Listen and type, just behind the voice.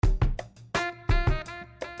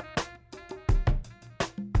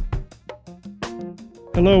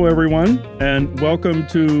Hello, everyone, and welcome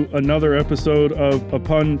to another episode of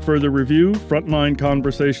Upon Further Review, Frontline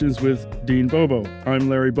Conversations with Dean Bobo. I'm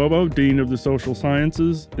Larry Bobo, Dean of the Social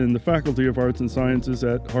Sciences in the Faculty of Arts and Sciences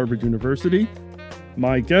at Harvard University.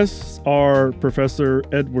 My guests are Professor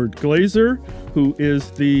Edward Glaeser, who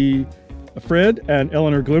is the Fred and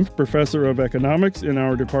Eleanor Glimpf Professor of Economics in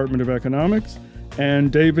our Department of Economics,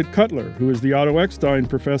 and David Cutler, who is the Otto Eckstein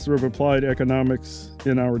Professor of Applied Economics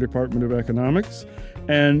in our Department of Economics.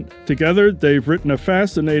 And together, they've written a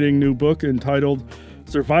fascinating new book entitled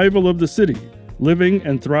Survival of the City, Living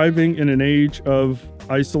and Thriving in an Age of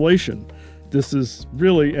Isolation. This is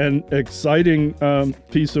really an exciting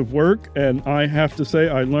piece of work, and I have to say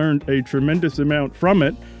I learned a tremendous amount from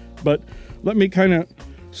it. But let me kind of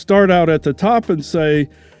start out at the top and say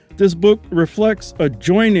this book reflects a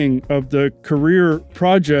joining of the career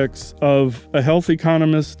projects of a health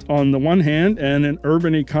economist on the one hand and an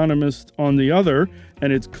urban economist on the other.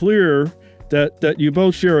 And it's clear that you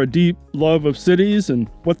both share a deep love of cities and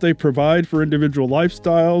what they provide for individual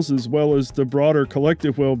lifestyles, as well as the broader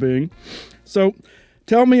collective well-being. So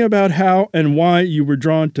tell me about how and why you were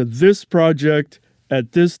drawn to this project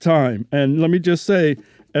at this time. And let me just say,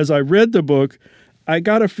 as I read the book, I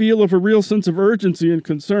got a feel of a real sense of urgency and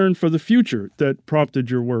concern for the future that prompted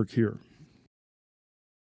your work here.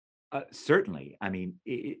 Certainly. I mean,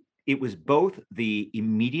 it was both the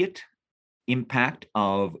immediate impact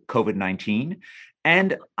of COVID-19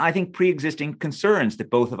 and I think pre-existing concerns that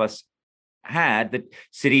both of us had, that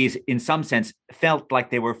cities in some sense felt like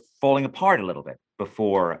they were falling apart a little bit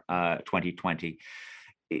before 2020.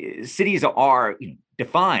 Cities are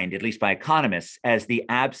defined, at least by economists, as the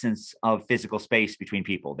absence of physical space between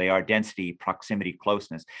people. They are density, proximity,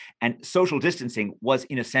 closeness. And social distancing was,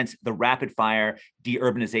 in a sense, the rapid fire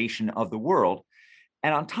deurbanization of the world.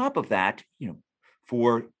 And on top of that,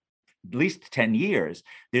 for at least 10 years,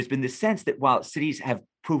 there's been this sense that while cities have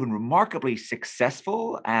proven remarkably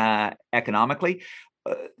successful economically,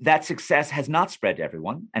 that success has not spread to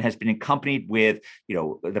everyone and has been accompanied with,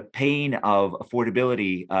 the pain of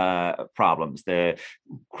affordability problems, the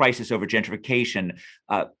crisis over gentrification,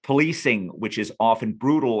 policing, which is often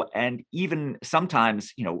brutal and even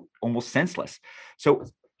sometimes, almost senseless. So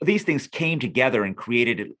these things came together and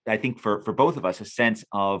created, I think, for both of us, a sense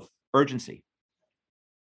of urgency.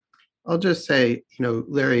 I'll just say,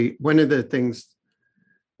 Larry, one of the things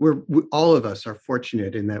all of us are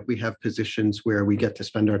fortunate in that we have positions where we get to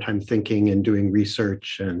spend our time thinking and doing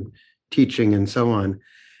research and teaching and so on.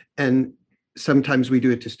 And sometimes we do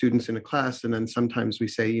it to students in a class, and then sometimes we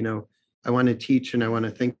say, I want to teach and I want to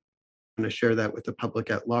think, I want to share that with the public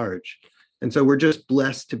at large. And so we're just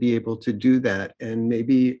blessed to be able to do that. And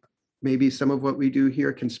maybe some of what we do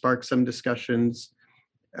here can spark some discussions,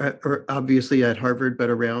 or obviously at Harvard, but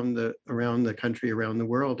around the country, around the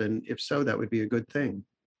world. And if so, that would be a good thing.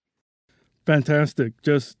 Fantastic.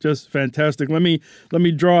 Just fantastic. Let me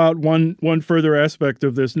draw out one further aspect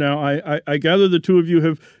of this. Now, I gather the two of you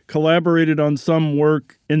have collaborated on some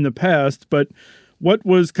work in the past, but what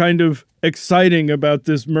was kind of exciting about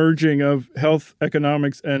this merging of health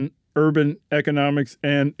economics and urban economics?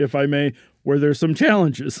 And if I may, were there some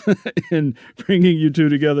challenges in bringing you two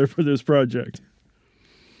together for this project?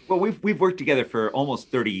 Well, we've worked together for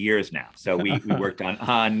almost 30 years now. So we worked on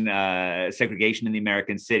segregation in the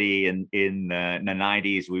American city in the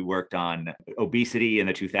 90s. We worked on obesity in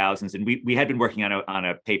the 2000s, and we had been working on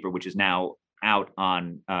a paper which is now out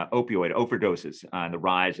on opioid overdoses, on the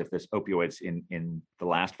rise of this opioids in the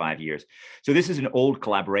last 5 years. So this is an old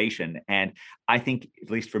collaboration, and I think,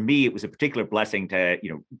 at least for me, it was a particular blessing to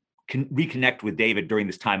can reconnect with David during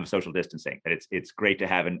this time of social distancing. That it's great to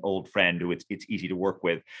have an old friend who it's easy to work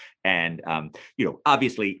with, and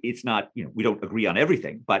obviously it's not, we don't agree on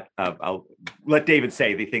everything, but I'll let David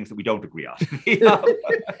say the things that we don't agree on.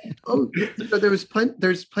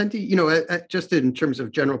 There's plenty. Just in terms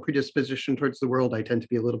of general predisposition towards the world, I tend to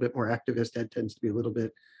be a little bit more activist. Ed tends to be a little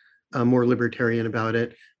bit more libertarian about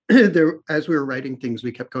it. As we were writing things,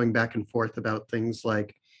 we kept going back and forth about things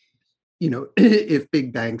like, if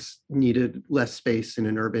big banks needed less space in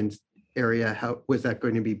an urban area, how was that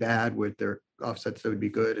going to be bad? Would there offsets that would be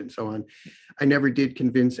good, and so on? I never did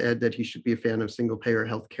convince Ed that he should be a fan of single-payer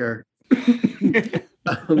healthcare.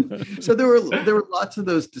 So there were lots of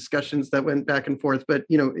those discussions that went back and forth. But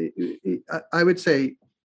I would say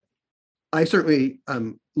I certainly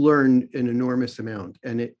learned an enormous amount,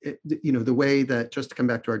 and the way that, just to come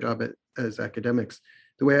back to our job as academics,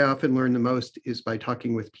 the way I often learn the most is by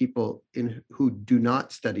talking with people who do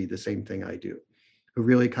not study the same thing I do, who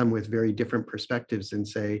really come with very different perspectives and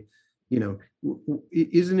say,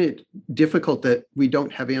 Isn't it difficult that we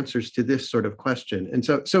don't have answers to this sort of question? And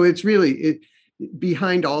so it's really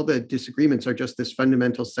behind all the disagreements are just this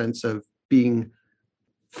fundamental sense of being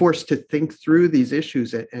forced to think through these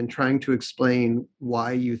issues and trying to explain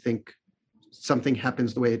why you think something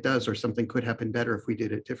happens the way it does, or something could happen better if we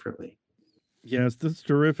did it differently. Yes, that's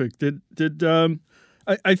terrific.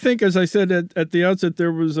 I think, as I said at the outset,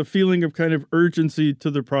 there was a feeling of kind of urgency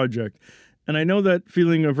to the project. And I know that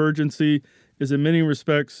feeling of urgency is in many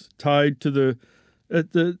respects tied to the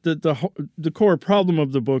core problem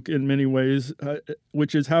of the book in many ways,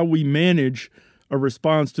 which is how we manage a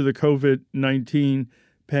response to the COVID-19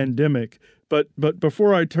 pandemic. But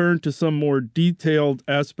before I turn to some more detailed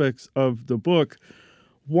aspects of the book,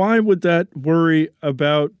 why would that worry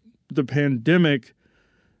about the pandemic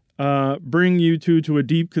bring you to a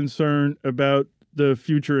deep concern about the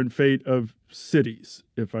future and fate of cities,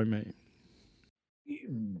 if I may?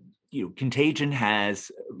 Contagion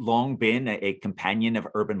has long been a companion of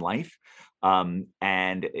urban life, and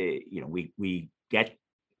we get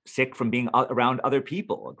sick from being around other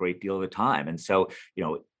people a great deal of the time, and so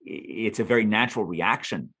it's a very natural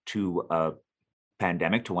reaction to a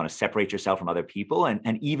pandemic to want to separate yourself from other people,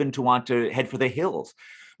 and even to want to head for the hills.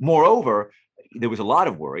 Moreover, there was a lot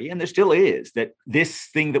of worry, and there still is, that this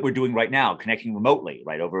thing that we're doing right now, connecting remotely,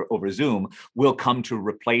 right, over Zoom, will come to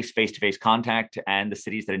replace face-to-face contact and the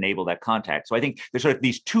cities that enable that contact. So I think there's sort of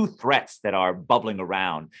these two threats that are bubbling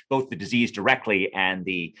around, both the disease directly and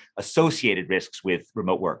the associated risks with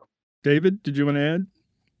remote work. David, did you want to add?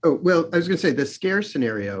 Oh, well, I was going to say the scare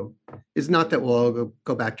scenario is not that we'll all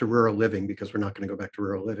go back to rural living, because we're not going to go back to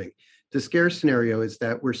rural living. The scare scenario is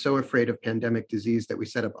that we're so afraid of pandemic disease that we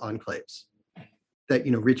set up enclaves. That,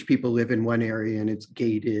 rich people live in one area and it's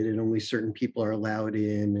gated and only certain people are allowed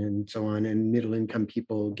in and so on. And middle income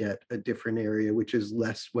people get a different area, which is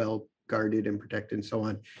less well guarded and protected and so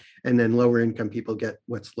on. And then lower income people get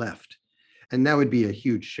what's left. And that would be a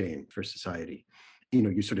huge shame for society.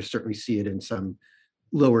 You sort of certainly see it in some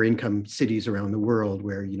lower income cities around the world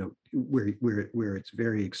where, where it's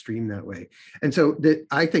very extreme that way. And so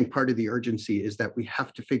I think part of the urgency is that we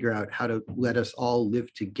have to figure out how to let us all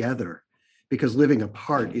live together, because living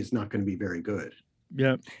apart is not going to be very good.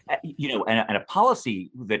 Yeah. And a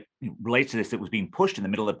policy that relates to this that was being pushed in the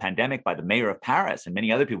middle of the pandemic by the mayor of Paris and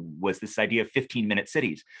many other people was this idea of 15-minute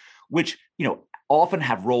cities, which, often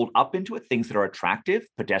have rolled up into it things that are attractive: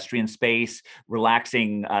 pedestrian space,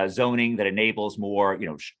 relaxing zoning that enables more,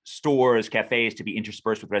 stores, cafes to be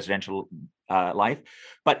interspersed with residential life.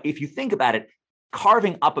 But if you think about it,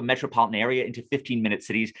 carving up a metropolitan area into 15-minute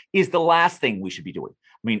cities is the last thing we should be doing.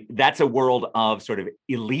 I mean, that's a world of sort of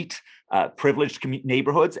elite, privileged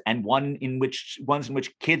neighborhoods, and ones in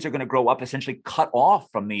which kids are going to grow up essentially cut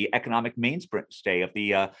off from the economic mainstay of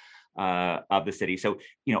the city. So,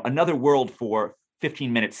 another world for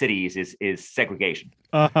 15-minute cities is segregation,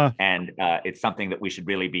 and it's something that we should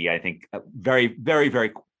really be, I think, very, very,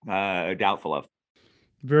 very doubtful of.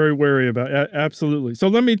 Very wary about. Absolutely. So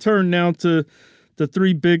let me turn now to the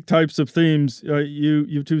three big types of themes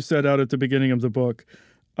you two set out at the beginning of the book.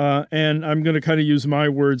 And I'm going to kind of use my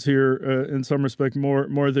words here in some respect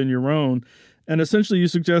more than your own. And essentially you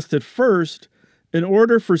suggest that first, in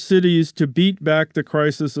order for cities to beat back the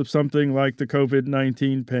crisis of something like the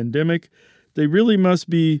COVID-19 pandemic, they really must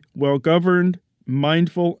be well-governed,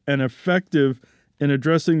 mindful, and effective in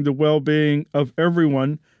addressing the well-being of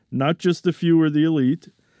everyone, not just the few or the elite.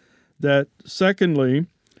 That secondly,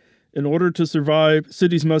 in order to survive,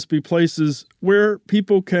 cities must be places where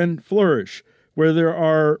people can flourish, where there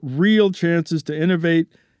are real chances to innovate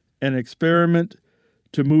and experiment,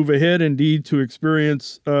 to move ahead, indeed to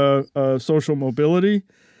experience social mobility,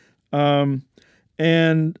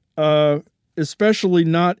 and especially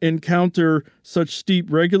not encounter such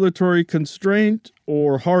steep regulatory constraint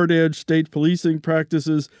or hard-edged state policing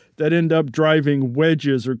practices that end up driving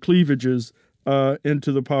wedges or cleavages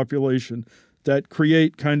into the population, that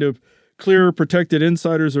create kind of clear protected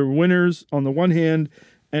insiders or winners on the one hand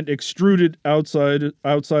and extruded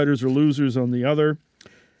outsiders or losers on the other.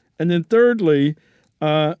 And then thirdly,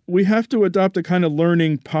 we have to adopt a kind of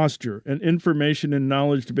learning posture, an information and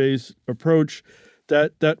knowledge-based approach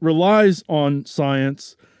that relies on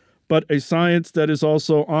science, but a science that is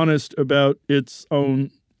also honest about its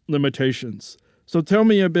own limitations. So tell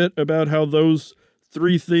me a bit about how those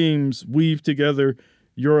three themes weave together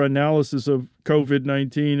your analysis of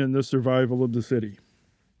COVID-19 and the survival of the city.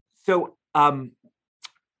 So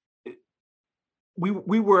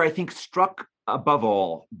we were, I think, struck above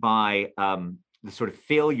all by the sort of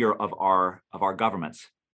failure of our governments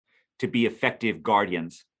to be effective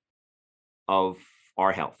guardians of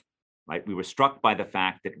our health, right? We were struck by the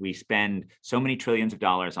fact that we spend so many trillions of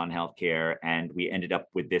dollars on healthcare and we ended up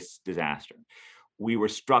with this disaster. We were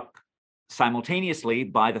struck simultaneously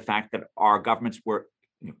by the fact that our governments were,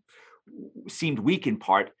 seemed weak in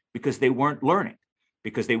part because they weren't learning,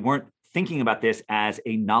 because they weren't thinking about this as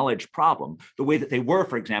a knowledge problem, the way that they were,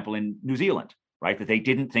 for example, in New Zealand, right? That they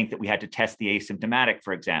didn't think that we had to test the asymptomatic,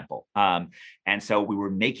 for example. And so we were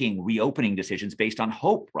making reopening decisions based on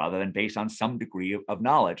hope rather than based on some degree of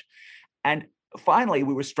knowledge. And finally,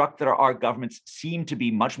 we were struck that our governments seemed to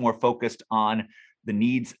be much more focused on the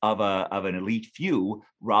needs of an elite few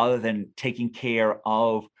rather than taking care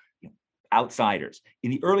of outsiders.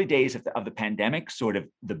 In the early days of the pandemic, sort of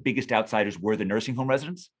the biggest outsiders were the nursing home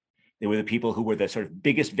residents. They were the people who were the sort of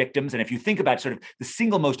biggest victims. And if you think about sort of the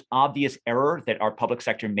single most obvious error that our public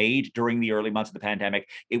sector made during the early months of the pandemic,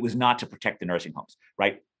 it was not to protect the nursing homes,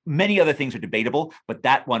 right? Many other things are debatable, but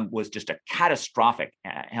that one was just a catastrophic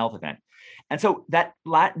health event. And so that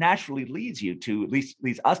naturally leads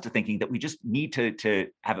us to thinking that we just need to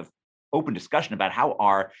have an open discussion about how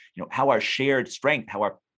our shared strength, how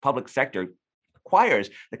our public sector acquires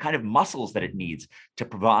the kind of muscles that it needs to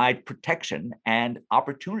provide protection and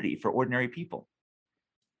opportunity for ordinary people.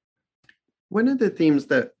 One of the themes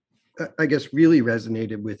that I guess really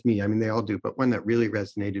resonated with me, I mean, they all do, but one that really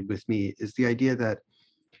resonated with me is the idea that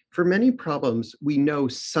for many problems, we know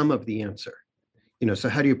some of the answer. So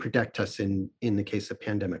how do you protect us in the case of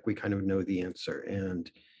pandemic? We kind of know the answer.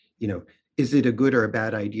 And, is it a good or a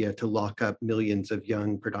bad idea to lock up millions of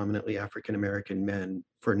young, predominantly African-American men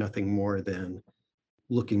for nothing more than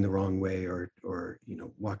looking the wrong way or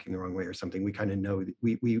walking the wrong way or something? We kind of know,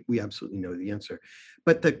 we absolutely know the answer.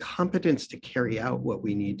 But the competence to carry out what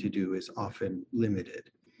we need to do is often limited.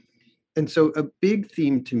 And so a big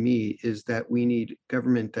theme to me is that we need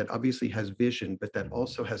government that obviously has vision, but that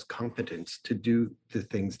also has competence to do the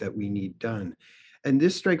things that we need done. And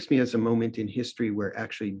this strikes me as a moment in history where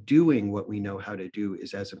actually doing what we know how to do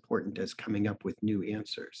is as important as coming up with new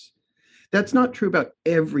answers. That's not true about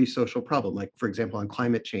every social problem. Like, for example, on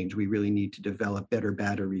climate change, we really need to develop better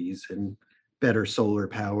batteries and better solar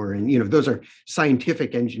power. And, those are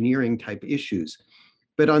scientific engineering type issues.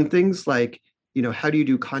 But on things like, how do you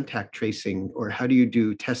do contact tracing, or how do you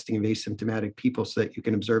do testing of asymptomatic people so that you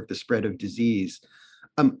can observe the spread of disease?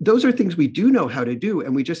 Those are things we do know how to do,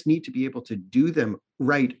 and we just need to be able to do them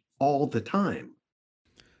right all the time.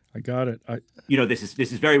 I got it. This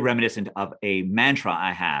is very reminiscent of a mantra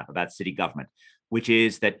I have about city government, which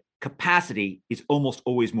is that capacity is almost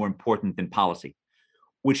always more important than policy,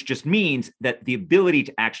 which just means that the ability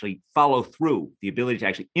to actually follow through, the ability to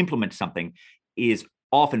actually implement something is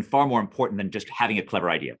often far more important than just having a clever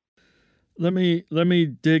idea. Let me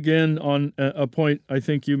dig in on a point I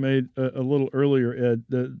think you made a little earlier,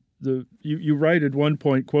 Ed. You write at one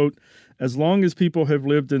point, quote, "As long as people have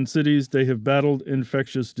lived in cities, they have battled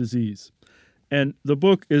infectious disease." And the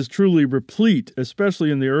book is truly replete,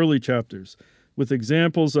 especially in the early chapters, with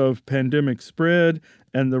examples of pandemic spread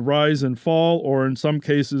and the rise and fall, or in some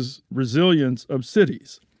cases, resilience of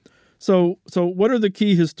cities. So what are the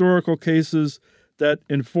key historical cases that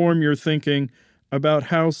inform your thinking about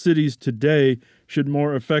how cities today should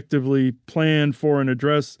more effectively plan for and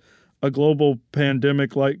address a global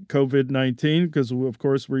pandemic like COVID-19? Because, of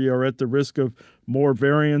course, we are at the risk of more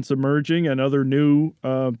variants emerging and other new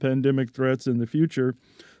pandemic threats in the future.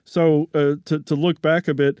 So to look back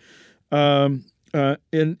a bit,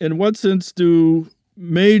 in what sense do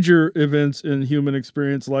major events in human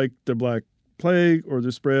experience like the Black Plague or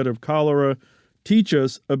the spread of cholera teach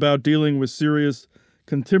us about dealing with serious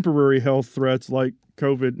contemporary health threats like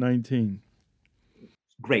COVID-19?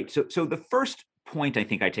 Great. So the first point I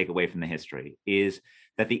think I take away from the history is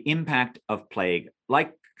that the impact of plague,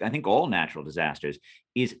 like I think all natural disasters,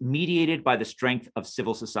 is mediated by the strength of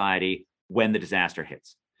civil society when the disaster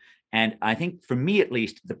hits. And I think, for me at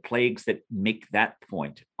least, the plagues that make that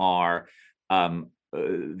point are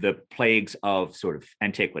the plagues of sort of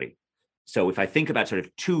antiquity. So if I think about sort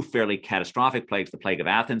of two fairly catastrophic plagues, the plague of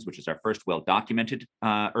Athens, which is our first well-documented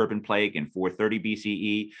urban plague in 430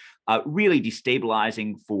 BCE, really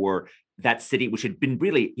destabilizing for that city, which had been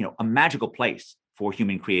really, a magical place for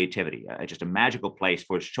human creativity, just a magical place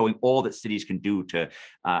for showing all that cities can do to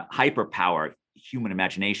hyperpower human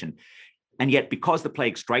imagination. And yet, because the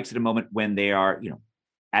plague strikes at a moment when they are,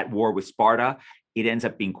 at war with Sparta, it ends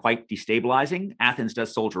up being quite destabilizing. Athens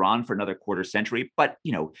does soldier on for another quarter century, but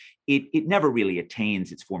it never really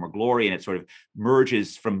attains its former glory, and it sort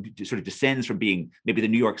of descends from being maybe the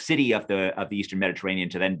New York City of the Eastern Mediterranean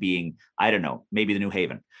to then being, I don't know, maybe the New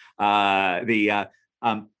Haven.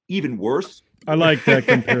 Even worse, I like that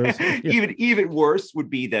comparison. Yeah. Even worse would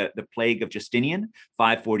be the plague of Justinian,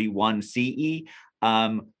 541 CE,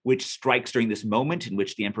 which strikes during this moment in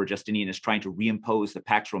which the Emperor Justinian is trying to reimpose the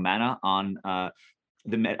Pax Romana on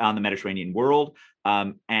the Mediterranean world.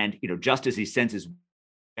 And just as he sends his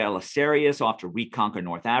Belisarius off to reconquer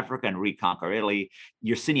North Africa and reconquer Italy,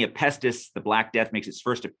 Yersinia pestis, the Black Death, makes its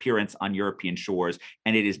first appearance on European shores,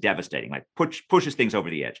 and it is devastating, like pushes things over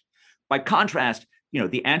the edge. By contrast,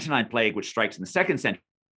 the Antonine Plague, which strikes in the 2nd century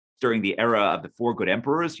during the era of the 4 good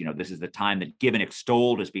emperors, this is the time that Gibbon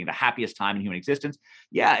extolled as being the happiest time in human existence.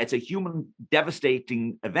 Yeah, it's a human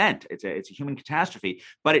devastating event. It's a human catastrophe,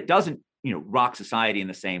 but it doesn't, rock society in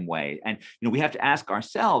the same way. And, we have to ask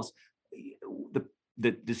ourselves,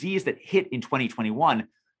 the disease that hit in 2021,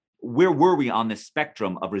 where were we on this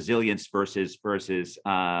spectrum of resilience versus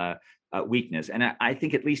weakness? And I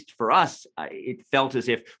think, at least for us, it felt as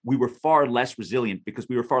if we were far less resilient because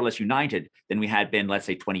we were far less united than we had been, let's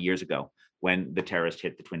say, 20 years ago when the terrorists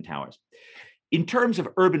hit the Twin Towers. In terms of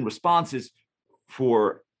urban responses,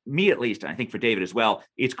 for me at least, and I think for David as well,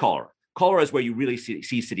 it's cholera. Cholera is where you really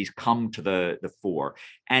see cities come to the fore.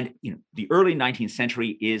 And the early 19th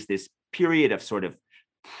century is this period of sort of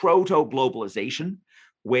proto-globalization,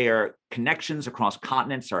 where connections across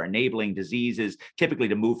continents are enabling diseases typically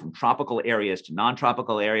to move from tropical areas to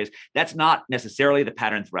non-tropical areas. That's not necessarily the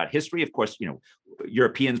pattern throughout history. Of course,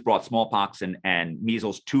 Europeans brought smallpox and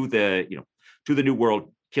measles to the New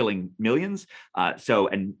World, killing millions.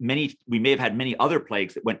 We may have had many other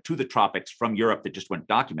plagues that went to the tropics from Europe that just weren't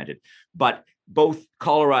documented. But both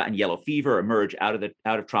cholera and yellow fever emerge out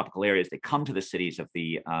of tropical areas. They come to the cities of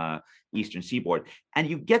the eastern seaboard, and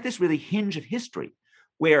you get this really hinge of history,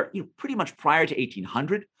 where pretty much prior to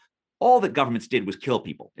 1800, all that governments did was kill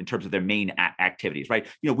people in terms of their main activities, right?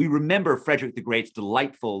 We remember Frederick the Great's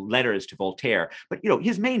delightful letters to Voltaire, but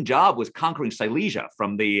his main job was conquering Silesia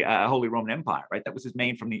from the Holy Roman Empire, right? That was his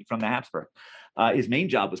main from the Habsburg. His main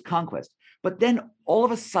job was conquest. But then all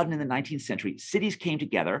of a sudden in the 19th century, cities came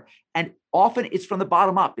together, and often it's from the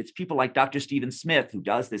bottom up. It's people like Dr. Stephen Smith who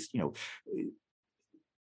does this,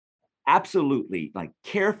 absolutely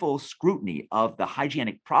careful scrutiny of the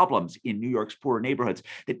hygienic problems in New York's poorer neighborhoods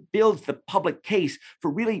that builds the public case for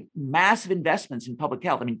really massive investments in public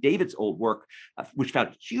health. I mean, David's old work, which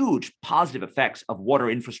found huge positive effects of water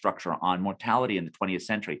infrastructure on mortality in the 20th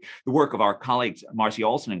century. The work of our colleagues, Marcy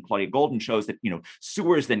Olson and Claudia Golden, shows that,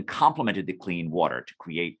 sewers then complemented the clean water to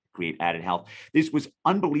create added health. This was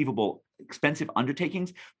unbelievable, expensive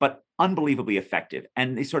undertakings, but unbelievably effective.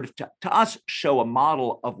 And they sort of, to us, show a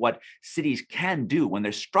model of what cities can do when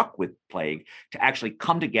they're struck with plague, to actually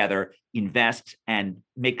come together, invest, and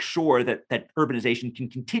make sure that urbanization can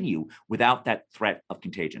continue without that threat of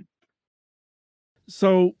contagion.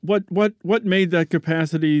 So what made that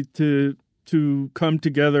capacity to come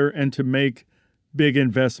together and to make big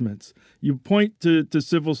investments? You point to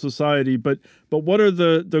civil society, but what are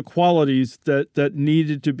the qualities that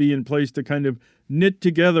needed to be in place to kind of knit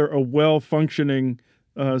together a well-functioning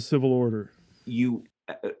civil order?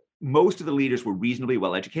 Most of the leaders were reasonably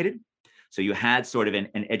well educated. So you had sort of an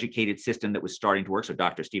educated system that was starting to work. So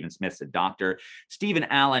Dr. Stephen Smith's a doctor. Stephen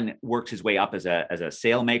Allen works his way up as a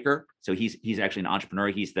sailmaker. So he's actually an entrepreneur.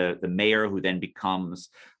 He's the mayor who then becomes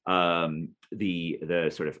the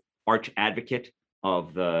sort of arch advocate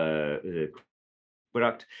of the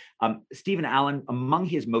product. Stephen Allen, among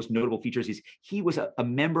his most notable features is he was a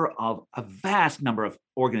member of a vast number of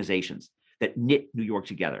organizations that knit New York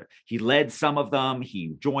together. He led some of them,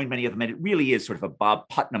 he joined many of them, and it really is sort of a Bob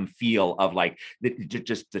Putnam feel of like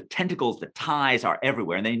just the tentacles, the ties are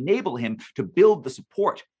everywhere, and they enable him to build the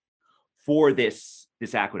support for this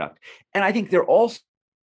aqueduct. And I think they're also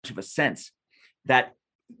of a sense that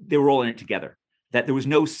they were all in it together, that there was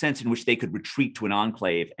no sense in which they could retreat to an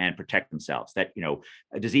enclave and protect themselves, that,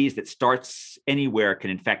 a disease that starts anywhere can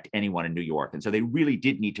infect anyone in New York. And so they really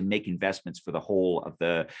did need to make investments for the whole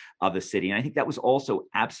of the city. And I think that was also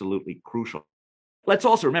absolutely crucial. Let's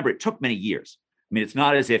also remember, it took many years. I mean, it's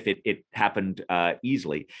not as if it happened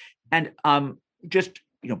easily. And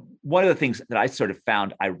one of the things that I sort of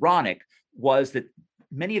found ironic was that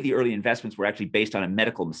many of the early investments were actually based on a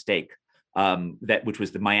medical mistake, which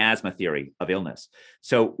was the miasma theory of illness.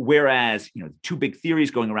 So whereas, two big theories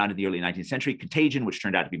going around in the early 19th century, contagion, which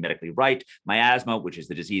turned out to be medically right, miasma, which is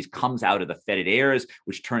the disease comes out of the fetid airs,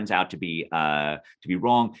 which turns out to be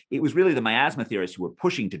wrong. It was really the miasma theorists who were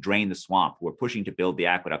pushing to drain the swamp, who were pushing to build the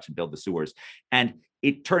aqueducts and build the sewers. And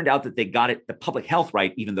it turned out that they got the public health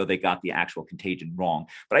right, even though they got the actual contagion wrong.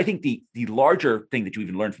 But I think the larger thing that you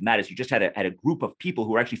even learned from that is you just had a group of people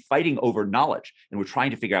who were actually fighting over knowledge and were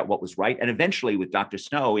trying to figure out what was right. And eventually with Dr.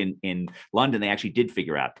 Snow in London, they actually did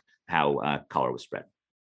figure out how cholera was spread.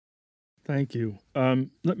 Thank you.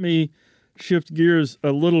 Let me shift gears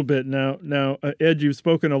a little bit now. Ed, you've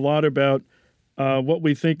spoken a lot about what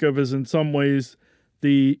we think of as in some ways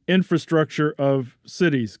the infrastructure of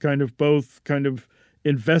cities, both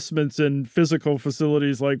investments in physical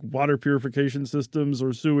facilities like water purification systems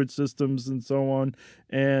or sewage systems and so on,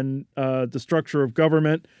 and the structure of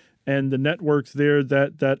government and the networks there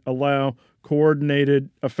that allow coordinated,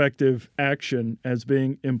 effective action as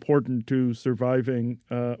being important to surviving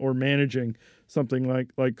or managing something like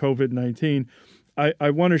COVID-19. I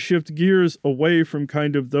want to shift gears away from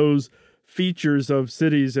those features of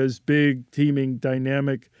cities as big, teeming,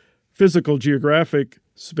 dynamic, physical, geographic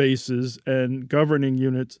spaces and governing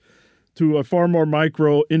units to a far more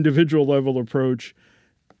micro, individual level approach.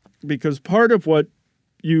 Because part of what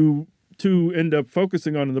you two end up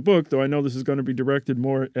focusing on in the book, though I know this is going to be directed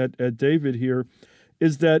more at David here,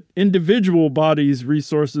 is that individual bodies,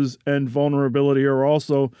 resources, and vulnerability are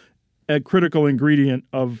also a critical ingredient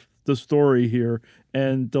of the story here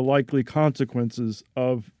and the likely consequences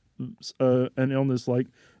of an illness like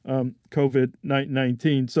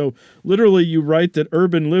COVID-19. So literally you write that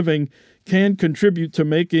urban living can contribute to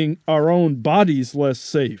making our own bodies less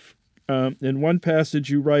safe. In one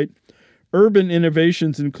passage you write, urban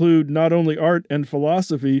innovations include not only art and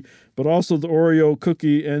philosophy, but also the Oreo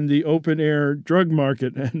cookie and the open-air drug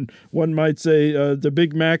market. And one might say the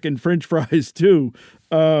Big Mac and French fries too,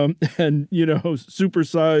 and,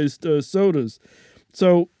 supersized sodas.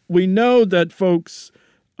 So we know that folks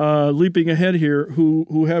leaping ahead here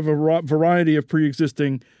who have a variety of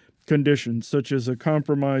pre-existing conditions, such as a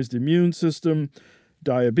compromised immune system,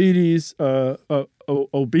 diabetes,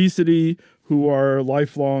 obesity, who are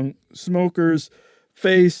lifelong smokers,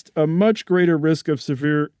 faced a much greater risk of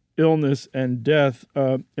severe illness and death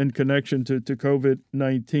in connection to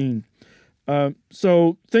COVID-19.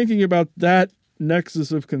 So thinking about that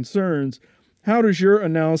nexus of concerns, how does your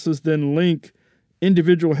analysis then link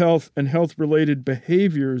individual health and health-related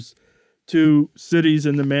behaviors to cities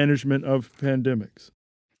and the management of pandemics?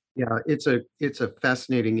 Yeah, it's a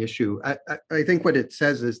fascinating issue. I think what it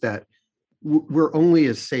says is that we're only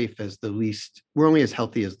as healthy as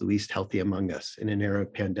the least healthy among us in an era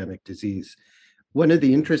of pandemic disease. One of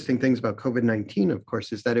the interesting things about COVID-19, of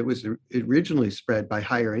course, is that it was originally spread by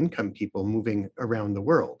higher income people moving around the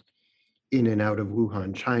world. In and out of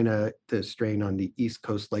Wuhan, China. The strain on the East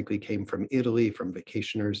Coast likely came from Italy, from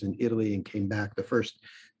vacationers in Italy, and came back. The first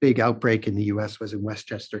big outbreak in the US was in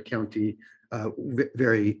Westchester County,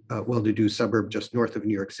 very well-to-do suburb just north of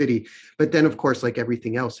New York City. But then, of course, like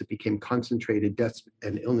everything else, it became concentrated. Deaths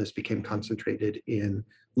and illness became concentrated in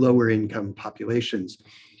lower income populations.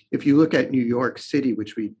 If you look at New York City,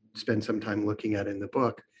 which we spend some time looking at in the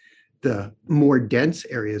book, the more dense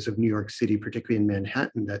areas of New York City, particularly in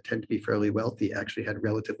Manhattan, that tend to be fairly wealthy, actually had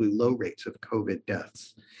relatively low rates of COVID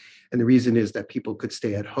deaths. And the reason is that people could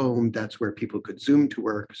stay at home. That's where people could Zoom to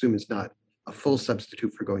work. Zoom is not a full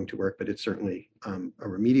substitute for going to work, but it's certainly a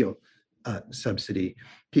remedial subsidy.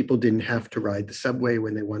 People didn't have to ride the subway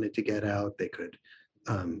when they wanted to get out. They could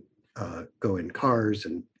go in cars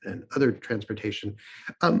and other transportation.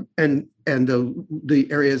 And the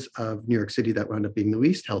areas of New York City that wound up being the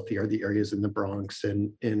least healthy are the areas in the Bronx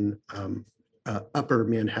and in upper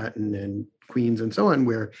Manhattan and Queens and so on,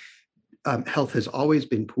 where health has always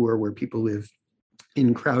been poor, where people live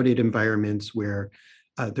in crowded environments, where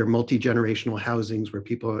they're multi-generational housings, where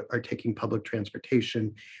people are taking public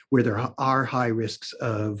transportation, where there are high risks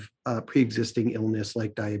of pre-existing illness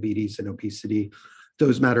like diabetes and obesity.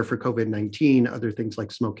 Those matter for COVID-19. Other things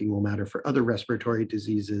like smoking will matter for other respiratory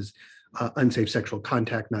diseases. Unsafe sexual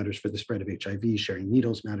contact matters for the spread of HIV. Sharing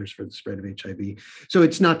needles matters for the spread of HIV. So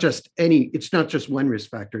it's not just one risk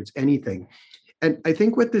factor, it's anything. And I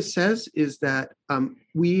think what this says is that when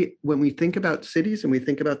we think about cities and we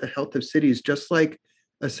think about the health of cities, just like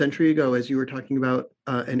a century ago, as you were talking about,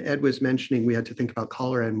 and Ed was mentioning, we had to think about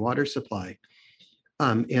cholera and water supply.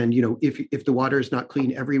 And if the water is not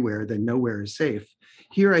clean everywhere, then nowhere is safe.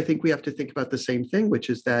 Here, I think we have to think about the same thing, which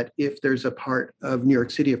is that if there's a part of New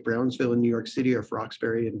York City, if Brownsville in New York City, or if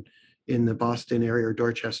Roxbury in the Boston area, or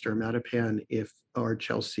Dorchester, or Mattapan, or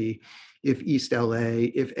Chelsea, if East LA,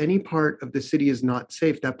 if any part of the city is not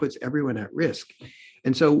safe, that puts everyone at risk.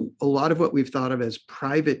 And so a lot of what we've thought of as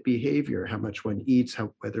private behavior, how much one eats,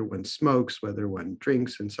 whether one smokes, whether one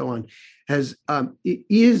drinks, and so on,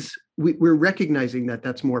 is we're recognizing that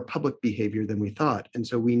that's more public behavior than we thought. And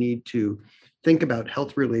so we need to think about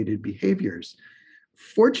health-related behaviors.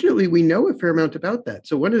 Fortunately, we know a fair amount about that.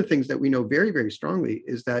 So one of the things that we know very, very strongly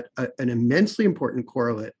is that an immensely important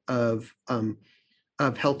correlate of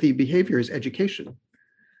healthy behavior is education.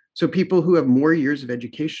 So people who have more years of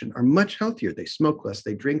education are much healthier. They smoke less,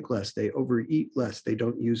 they drink less, they overeat less, they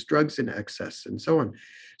don't use drugs in excess, and so on.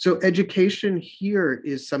 So education here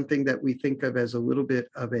is something that we think of as a little bit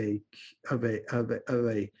of a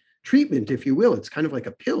treatment, if you will. It's kind of like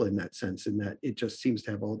a pill in that sense, in that it just seems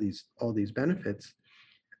to have all these benefits.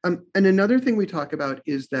 And another thing we talk about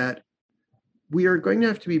is that we are going to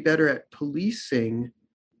have to be better at policing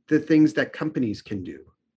the things that companies can do.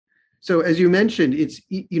 So as you mentioned, it's,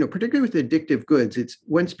 particularly with addictive goods, it's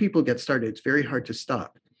once people get started, it's very hard to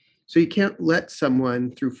stop. So you can't let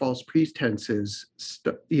someone through false pretenses,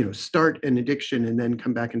 start an addiction and then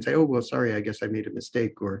come back and say, oh, well, sorry, I guess I made a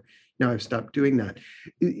mistake, or now I've stopped doing that.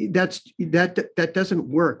 That doesn't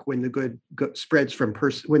work when the good spreads from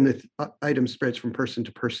when the item spreads from person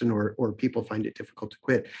to person, or people find it difficult to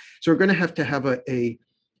quit. So we're going to have a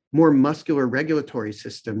more muscular regulatory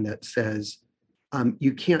system that says,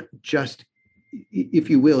 you can't just, if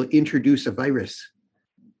you will, introduce a virus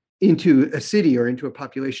into a city or into a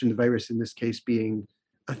population, the virus in this case being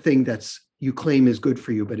a thing that's you claim is good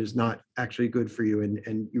for you, but is not actually good for you,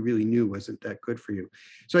 and you really knew wasn't that good for you.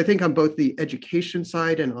 So I think on both the education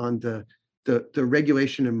side and on the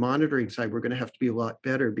regulation and monitoring side, we're going to have to be a lot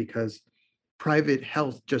better, because private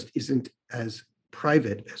health just isn't as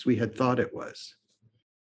private as we had thought it was.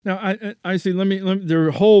 Now, I see. Let me. There are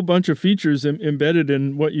a whole bunch of features embedded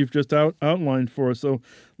in what you've just outlined for us. So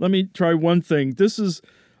let me try one thing. This is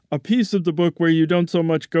a piece of the book where you don't so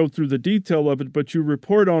much go through the detail of it, but you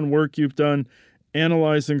report on work you've done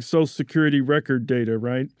analyzing Social Security record data,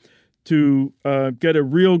 right, to get a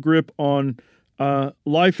real grip on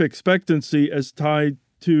life expectancy as tied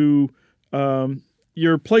to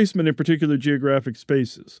your placement in particular geographic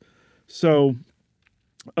spaces. So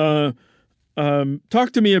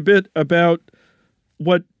talk to me a bit about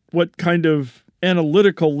what kind of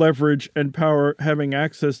analytical leverage and power having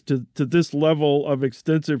access to this level of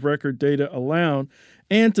extensive record data allow,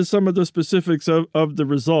 and to some of the specifics of the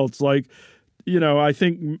results. Like, I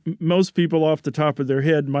think most people off the top of their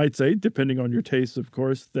head might say, depending on your tastes, of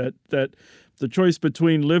course, that the choice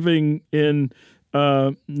between living in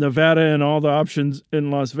Nevada and all the options in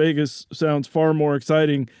Las Vegas sounds far more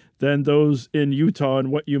exciting than those in Utah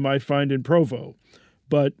and what you might find in Provo.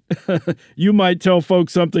 But you might tell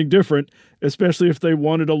folks something different, especially if they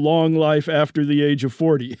wanted a long life after the age of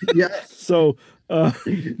 40. Yes. So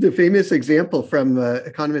the famous example from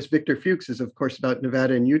economist Victor Fuchs is, of course, about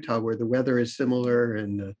Nevada and Utah, where the weather is similar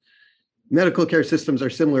and medical care systems are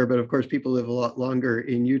similar. But of course, people live a lot longer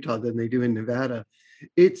in Utah than they do in Nevada.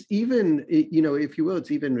 It's even, if you will,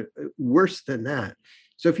 it's even worse than that.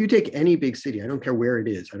 So if you take any big city, I don't care where it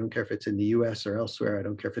is, I don't care if it's in the US or elsewhere, I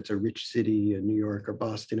don't care if it's a rich city in New York or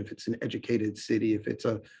Boston, if it's an educated city, if it's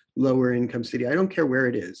a lower income city, I don't care where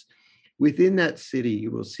it is. Within that city,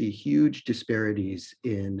 you will see huge disparities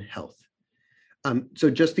in health.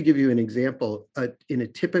 So just to give you an example, in a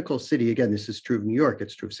typical city, again, this is true of New York,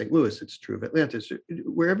 it's true of St. Louis, it's true of Atlanta,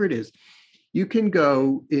 wherever it is, you can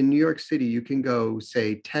go, in New York City, you can go,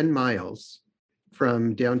 say, 10 miles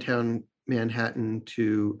from downtown Manhattan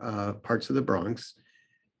to parts of the Bronx.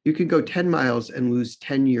 You can go 10 miles and lose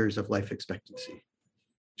 10 years of life expectancy,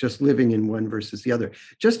 just living in one versus the other.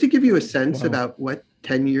 Just to give you a sense about what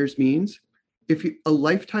 10 years means, a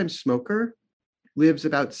lifetime smoker lives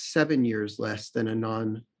about 7 years less than a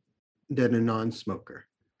non-smoker.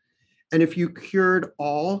 And if you cured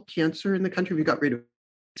all cancer in the country, if you got rid of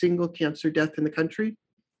single cancer death in the country,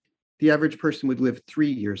 the average person would live 3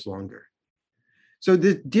 years longer. So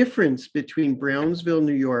the difference between Brownsville,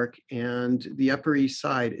 New York, and the Upper East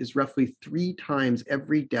Side is roughly 3 times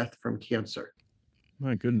every death from cancer.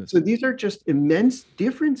 My goodness. So these are just immense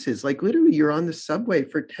differences. Like literally you're on the subway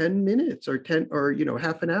for 10 minutes or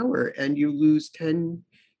half an hour and you lose 10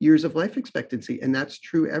 years of life expectancy. And that's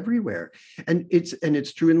true everywhere. And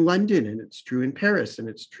it's true in London, and it's true in Paris, and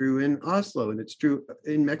it's true in Oslo, and it's true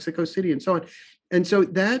in Mexico City, and so on. And so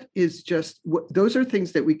that is just, those are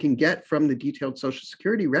things that we can get from the detailed Social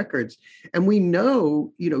Security records. And we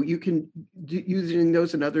know, you can, using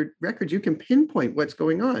those and other records, you can pinpoint what's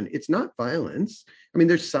going on. It's not violence. I mean,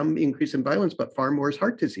 there's some increase in violence, but far more is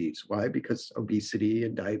heart disease. Why? Because obesity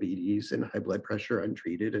and diabetes and high blood pressure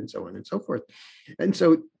untreated and so on and so forth. And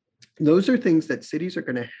so those are things that cities are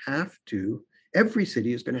going to have to, every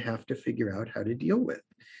city is going to have to figure out how to deal with.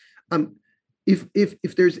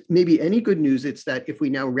 if there's maybe any good news, it's that if we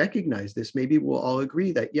now recognize this, maybe we'll all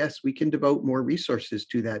agree that yes, we can devote more resources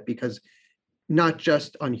to that, because not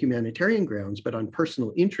just on humanitarian grounds, but on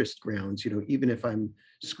personal interest grounds. Even if I'm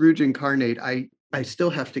Scrooge incarnate, I still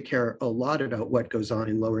have to care a lot about what goes on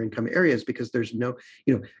in lower income areas, because there's no,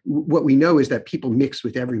 what we know is that people mix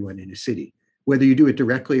with everyone in a city, whether you do it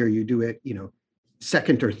directly or you do it,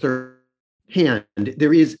 second or third hand.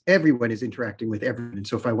 Everyone is interacting with everyone. And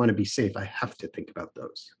so if I want to be safe, I have to think about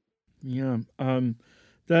those. Yeah.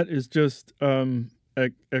 That is just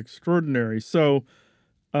extraordinary. So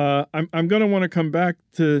I'm going to want to come back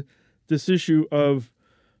to this issue of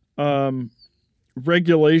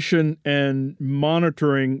regulation and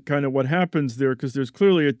monitoring kind of what happens there, because there's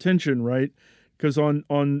clearly a tension, right? Because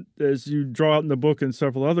on as you draw out in the book in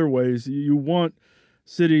several other ways, you want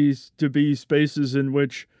cities to be spaces in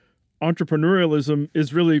which entrepreneurialism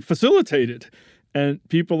is really facilitated, and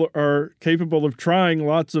people are capable of trying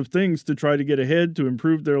lots of things to try to get ahead, to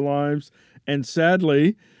improve their lives. And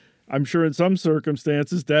sadly, I'm sure in some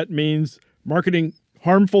circumstances that means marketing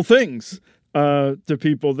harmful things to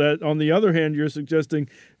people. That, on the other hand, you're suggesting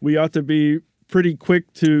we ought to be pretty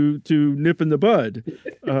quick to nip in the bud,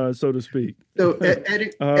 so to speak. So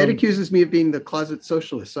Ed accuses me of being the closet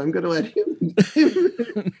socialist, so I'm going to let him.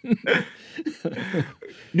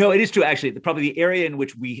 No, it is true. Actually, probably the area in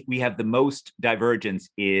which we have the most divergence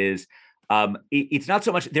is it's not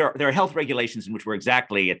so much there are health regulations in which we're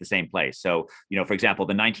exactly at the same place. So, for example,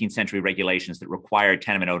 the 19th century regulations that required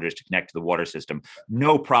tenement owners to connect to the water system,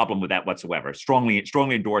 no problem with that whatsoever. Strongly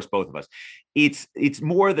endorse both of us. It's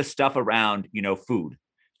more the stuff around, food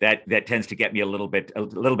that tends to get me a little bit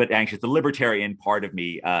anxious. The libertarian part of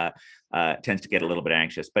me tends to get a little bit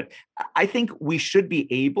anxious. But I think we should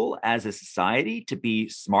be able, as a society, to be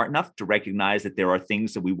smart enough to recognize that there are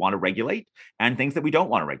things that we want to regulate and things that we don't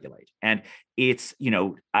want to regulate. And it's,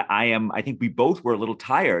 I think we both were a little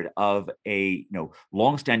tired of a,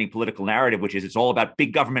 longstanding political narrative, which is it's all about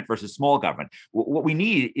big government versus small government. What we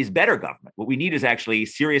need is better government. What we need is actually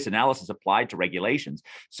serious analysis applied to regulations,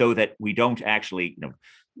 so that we don't actually,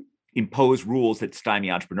 impose rules that stymie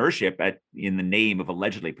entrepreneurship in the name of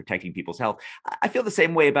allegedly protecting people's health. I feel the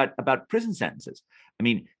same way about prison sentences. I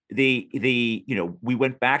mean, we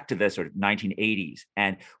went back to the sort of 1980s,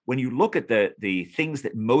 and when you look at the things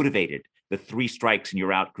that motivated the 3 strikes and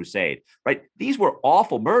you're out crusade, right? These were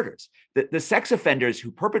awful murders. The sex offenders who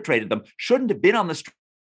perpetrated them shouldn't have been on the street.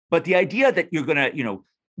 But the idea that you're going to,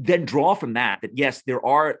 then draw from that yes, there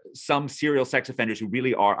are some serial sex offenders who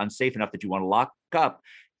really are unsafe enough that you want to lock up,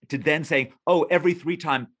 to then saying, oh, every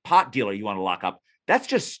 3-time pot dealer you want to lock up, that's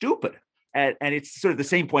just stupid. And it's sort of the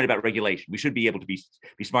same point about regulation. We should be able to be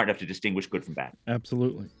smart enough to distinguish good from bad.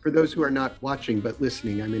 Absolutely. For those who are not watching but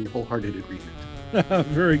listening, I'm in wholehearted agreement.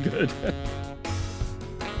 Very good.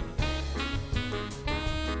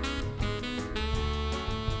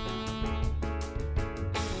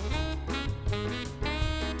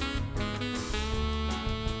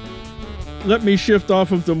 Let me shift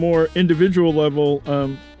off of the more individual level,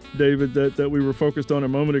 David, that we were focused on a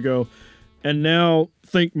moment ago, and now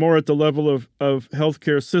think more at the level of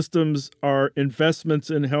healthcare systems, our investments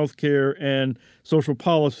in healthcare, and social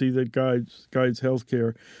policy that guides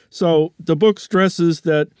healthcare. So the book stresses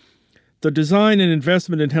that the design and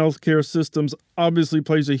investment in healthcare systems obviously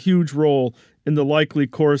plays a huge role in the likely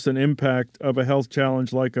course and impact of a health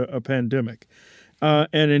challenge like a pandemic.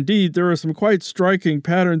 And indeed, there are some quite striking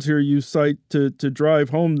patterns here you cite to drive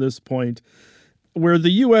home this point, where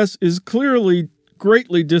the U.S. is clearly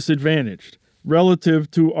greatly disadvantaged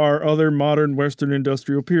relative to our other modern Western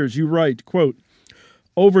industrial peers. You write, quote,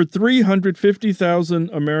 over 350,000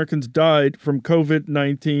 Americans died from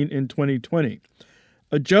COVID-19 in 2020.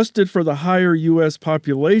 Adjusted for the higher U.S.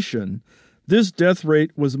 population, this death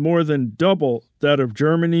rate was more than double that of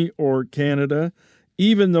Germany or Canada,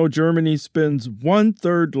 even though Germany spends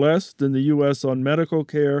 1/3 less than the U.S. on medical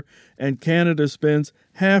care and Canada spends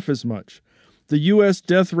half as much. The U.S.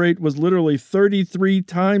 death rate was literally 33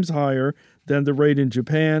 times higher than the rate in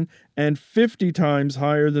Japan and 50 times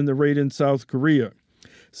higher than the rate in South Korea.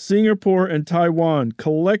 Singapore and Taiwan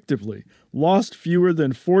collectively lost fewer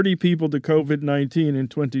than 40 people to COVID-19 in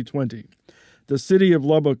 2020. The city of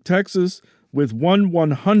Lubbock, Texas, with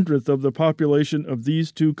 1/100th of the population of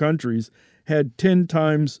these two countries, had 10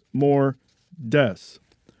 times more deaths.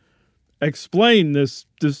 Explain this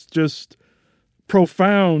just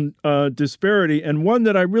profound disparity, and one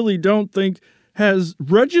that I really don't think has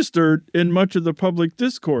registered in much of the public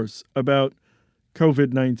discourse about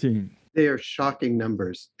COVID-19. They are shocking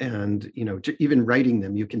numbers. And, even writing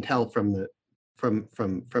them, you can tell from the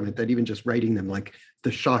from it, that even just writing them, like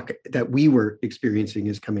the shock that we were experiencing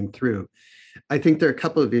is coming through. I think there are a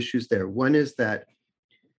couple of issues there. One is that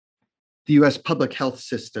the US public health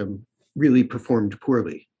system really performed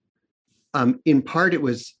poorly. In part, it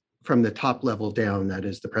was from the top level down, that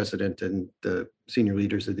is, the president and the senior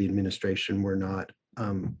leaders of the administration were not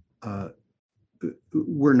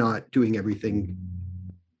doing everything.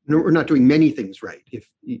 No, we're not doing many things right, if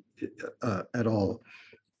at all.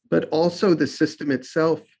 But also the system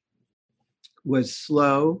itself was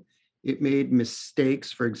slow. It made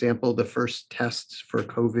mistakes. For example, the first tests for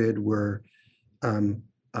COVID were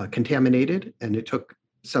contaminated, and it took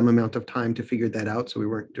some amount of time to figure that out, so we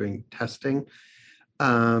weren't doing testing.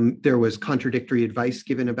 There was contradictory advice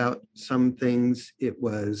given about some things. It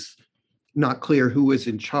was not clear who was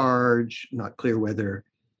in charge, not clear whether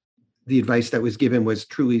the advice that was given was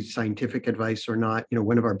truly scientific advice or not. You know,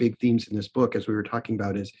 one of our big themes in this book, as we were talking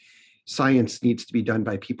about, is science needs to be done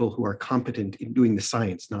by people who are competent in doing the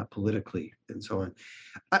science, not politically, and so on.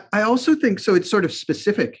 I also think, so it's sort of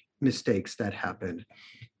specific mistakes that happened.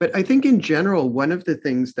 But I think in general, one of the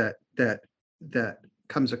things that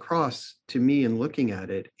comes across to me in looking at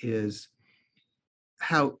it is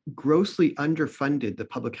how grossly underfunded the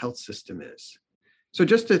public health system is. So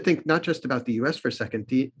just to think not just about the US for a second,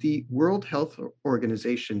 the World Health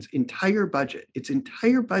Organization's entire budget, its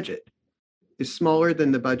entire budget is smaller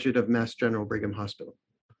than the budget of Mass General Brigham Hospital.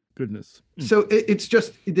 Goodness. So it's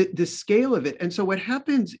just the scale of it. And so what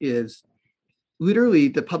happens is literally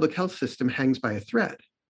the public health system hangs by a thread.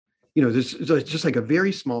 You know, there's just like a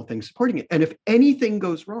very small thing supporting it. And if anything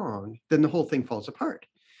goes wrong, then the whole thing falls apart.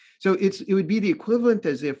 So it would be the equivalent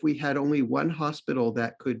as if we had only one hospital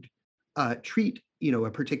that could treat, you know,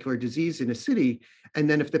 a particular disease in a city. And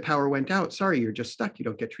then if the power went out, sorry, you're just stuck, you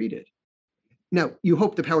don't get treated. Now, you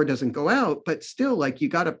hope the power doesn't go out, but still, like, you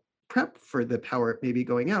got to prep for the power maybe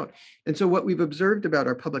going out. And so what we've observed about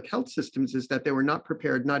our public health systems is that they were not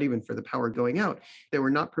prepared, not even for the power going out. They were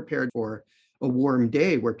not prepared for a warm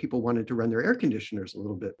day where people wanted to run their air conditioners a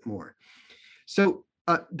little bit more. So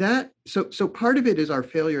so part of it is our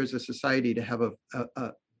failure as a society to have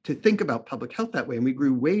to think about public health that way. And we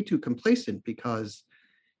grew way too complacent because,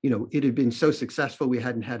 you know, it had been so successful. We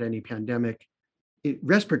hadn't had any pandemic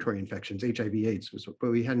respiratory infections, HIV/AIDS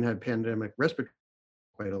but we hadn't had pandemic respiratory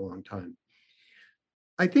quite a long time.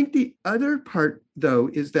 I think the other part, though,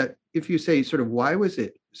 is that if you say sort of why was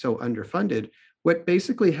it so underfunded, what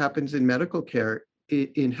basically happens in medical care,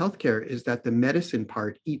 in healthcare, is that the medicine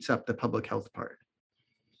part eats up the public health part.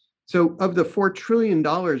 So of the $4 trillion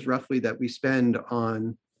roughly that we spend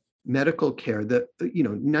on medical care,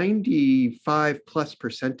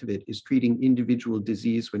 95+% of it is treating individual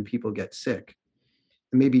disease when people get sick.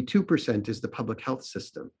 And maybe 2% is the public health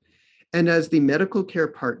system. And as the medical care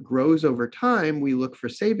part grows over time, we look for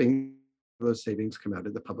savings. Those savings come out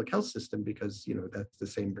of the public health system because, you know, that's the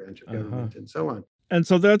same branch of government and so on. And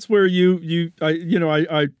so that's where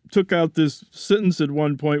I took out this sentence at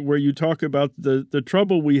one point where you talk about the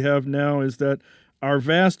trouble we have now is that our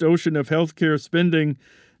vast ocean of healthcare spending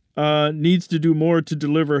needs to do more to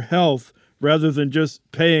deliver health rather than just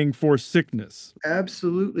paying for sickness.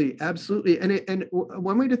 Absolutely, absolutely. And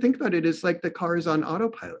one way to think about it is like the car is on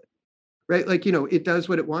autopilot, right? Like, you know, it does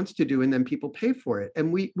what it wants to do and then people pay for it.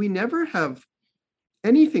 And we never have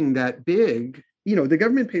anything that big. You know, the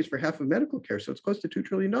government pays for half of medical care, so it's close to $2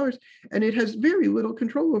 trillion, and it has very little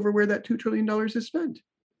control over where that $2 trillion is spent.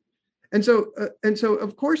 And so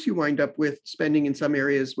of course, you wind up with spending in some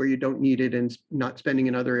areas where you don't need it and not spending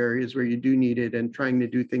in other areas where you do need it and trying to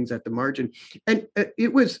do things at the margin. And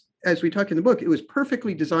it was, as we talk in the book, it was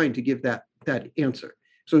perfectly designed to give that answer.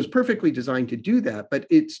 So it was perfectly designed to do that, but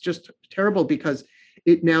it's just terrible because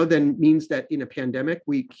it now then means that in a pandemic,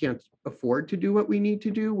 we can't afford to do what we need to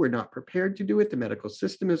do. We're not prepared to do it. The medical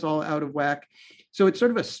system is all out of whack. So it's sort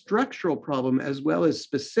of a structural problem as well as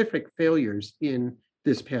specific failures in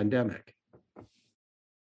this pandemic.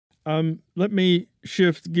 Let me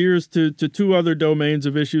shift gears to two other domains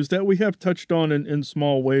of issues that we have touched on in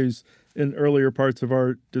small ways in earlier parts of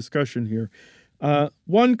our discussion here.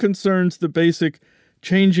 One concerns the basic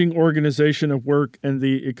changing organization of work and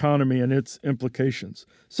the economy and its implications.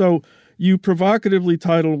 So you provocatively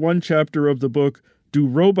title one chapter of the book, Do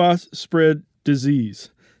Robots Spread Disease?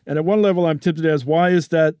 And at one level, I'm tempted to ask, why is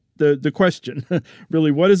that the question? Really,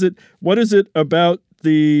 what is it about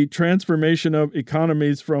the transformation of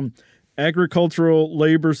economies from agricultural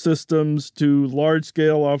labor systems to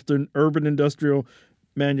large-scale, often urban industrial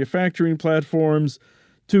manufacturing platforms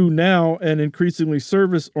to now an increasingly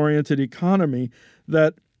service-oriented economy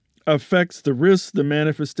that affects the risks, the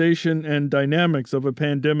manifestation, and dynamics of a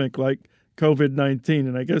pandemic like COVID-19?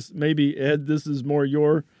 And I guess maybe, Ed, this is more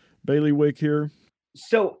your bailiwick here.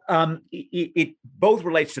 So it both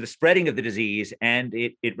relates to the spreading of the disease and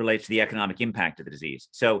it relates to the economic impact of the disease.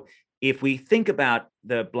 So if we think about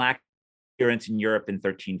the Black experience in Europe in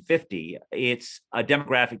 1350, it's a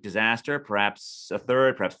demographic disaster. Perhaps a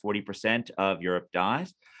third, perhaps 40% of Europe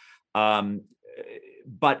dies.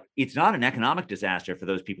 But it's not an economic disaster for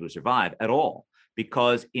those people who survive at all,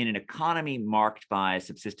 because in an economy marked by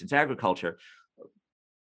subsistence agriculture,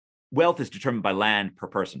 wealth is determined by land per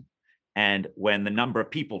person. And when the number of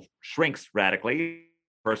people shrinks radically,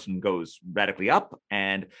 person goes radically up,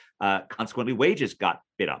 and consequently wages got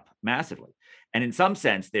bid up massively. And in some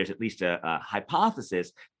sense, there's at least a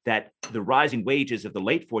hypothesis that the rising wages of the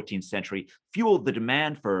late 14th century fueled the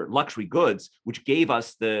demand for luxury goods, which gave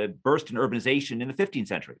us the burst in urbanization in the 15th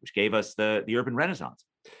century, which gave us the urban renaissance.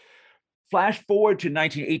 Flash forward to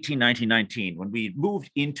 1918, 1919, when we moved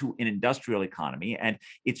into an industrial economy, and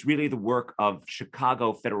it's really the work of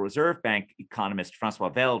Chicago Federal Reserve Bank economist Francois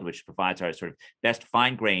Veld, which provides our sort of best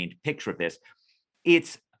fine-grained picture of this.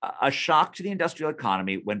 It's a shock to the industrial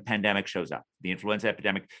economy when pandemic shows up. The influenza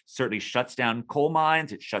epidemic certainly shuts down coal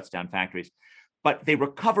mines, it shuts down factories, but they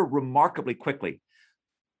recover remarkably quickly,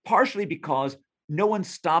 partially because no one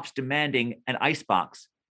stops demanding an icebox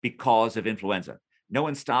because of influenza. No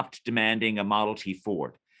one stopped demanding a Model T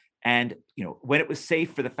Ford. And when it was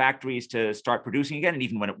safe for the factories to start producing again, and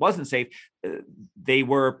even when it wasn't safe, they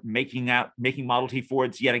were making Model T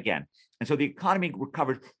Fords yet again. And so the economy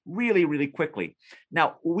recovered really, really quickly.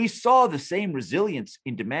 Now, we saw the same resilience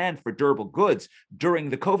in demand for durable goods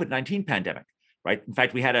during the COVID-19 pandemic, right? In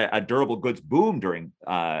fact, we had a durable goods boom during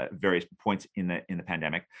various points in the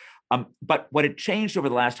pandemic. But what had changed over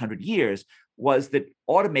the last 100 years was that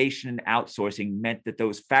automation and outsourcing meant that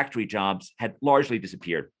those factory jobs had largely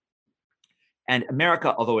disappeared. And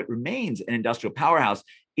America, although it remains an industrial powerhouse,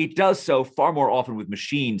 it does so far more often with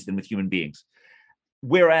machines than with human beings.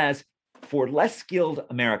 Whereas for less skilled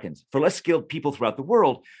Americans, for less skilled people throughout the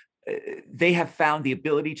world, they have found the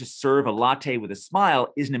ability to serve a latte with a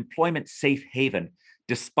smile is an employment safe haven,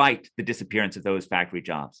 despite the disappearance of those factory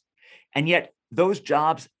jobs. And yet those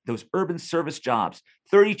jobs, those urban service jobs,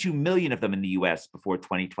 32 million of them in the US before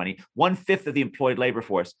 2020, 1/5 of the employed labor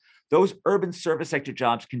force, those urban service sector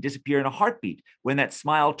jobs can disappear in a heartbeat when that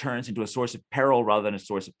smile turns into a source of peril rather than a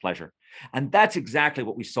source of pleasure. And that's exactly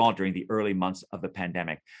what we saw during the early months of the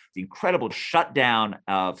pandemic. The incredible shutdown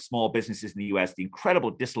of small businesses in the US, the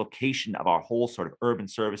incredible dislocation of our whole sort of urban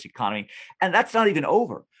service economy. And that's not even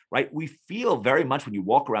over, right? We feel very much when you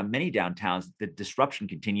walk around many downtowns, the disruption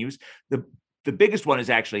continues. The biggest one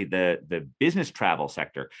is actually the business travel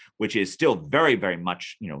sector, which is still very, very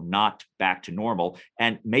much, not back to normal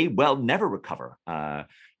and may well never recover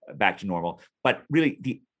back to normal. But really,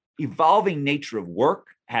 the evolving nature of work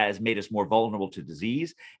has made us more vulnerable to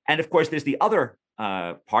disease. And of course, there's the other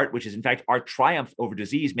part, which is, in fact, our triumph over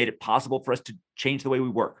disease made it possible for us to change the way we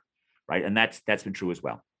work, right? And that's been true as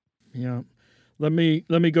well. Yeah. Let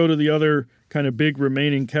me go to the other kind of big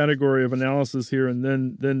remaining category of analysis here, and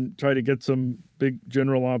then try to get some big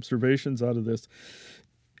general observations out of this.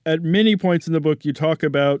 At many points in the book, you talk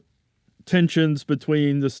about tensions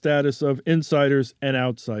between the status of insiders and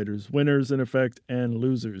outsiders, winners in effect and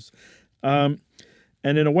losers. And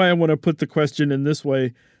in a way, I want to put the question in this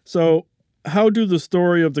way. So how do the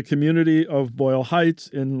story of the community of Boyle Heights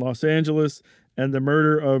in Los Angeles and the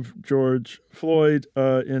murder of George Floyd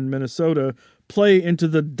in Minnesota play into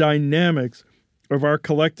the dynamics of our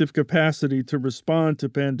collective capacity to respond to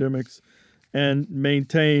pandemics and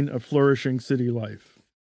maintain a flourishing city life?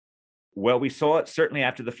 Well, we saw it certainly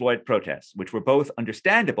after the Floyd protests, which were both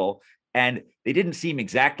understandable, and they didn't seem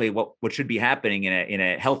exactly what should be happening in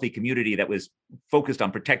a healthy community that was focused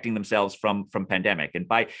on protecting themselves from pandemic. And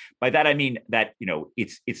by that I mean that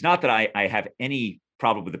it's not that I have any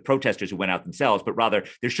problem with the protesters who went out themselves, but rather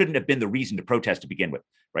there shouldn't have been the reason to protest to begin with,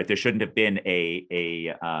 right? There shouldn't have been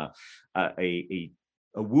a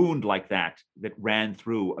wound like that ran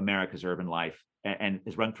through America's urban life and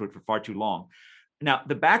has run through it for far too long. Now,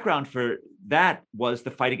 the background for that was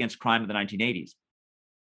the fight against crime in the 1980s.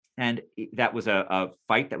 And that was a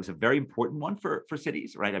fight that was a very important one for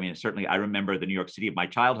cities, right? I mean, certainly I remember the New York City of my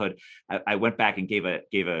childhood. I went back and gave an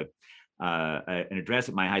address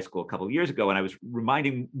at my high school a couple of years ago, and I was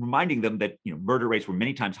reminding them that murder rates were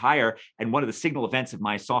many times higher. And one of the signal events of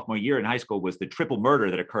my sophomore year in high school was the triple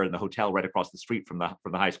murder that occurred in the hotel right across the street from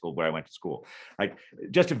the high school where I went to school. Right,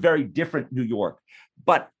 just a very different New York.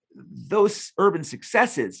 But those urban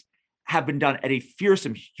successes have been done at a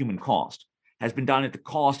fearsome human cost. Has been done at the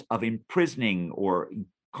cost of imprisoning or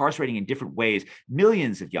incarcerating in different ways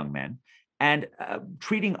millions of young men, and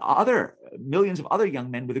treating millions of other young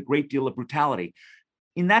men with a great deal of brutality.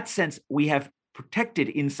 In that sense, we have protected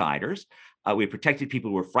insiders. We've protected people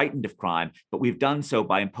who are frightened of crime, but we've done so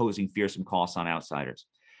by imposing fearsome costs on outsiders.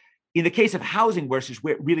 In the case of housing,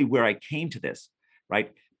 where I came to this,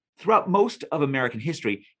 right? Throughout most of American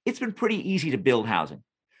history, it's been pretty easy to build housing.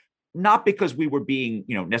 Not because we were being,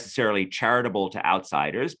 necessarily charitable to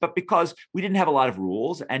outsiders, but because we didn't have a lot of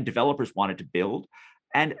rules and developers wanted to build.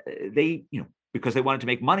 And they, because they wanted to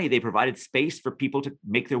make money, they provided space for people to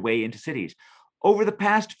make their way into cities. Over the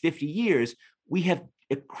past 50 years, we have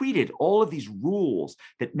accreted all of these rules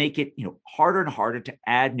that make it, harder and harder to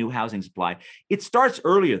add new housing supply. It starts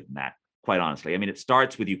earlier than that, quite honestly. I mean, it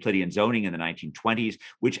starts with Euclidean zoning in the 1920s,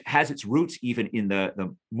 which has its roots even in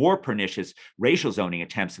the more pernicious racial zoning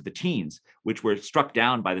attempts of the teens, which were struck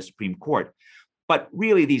down by the Supreme Court. But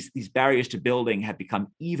really, these barriers to building have become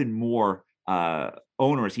even more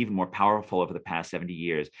onerous, even more powerful over the past 70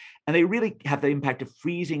 years. And they really have the impact of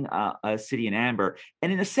freezing a city in amber.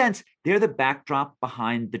 And in a sense, they're the backdrop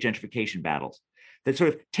behind the gentrification battles. That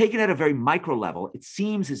sort of taken at a very micro level, it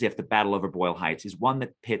seems as if the battle over Boyle Heights is one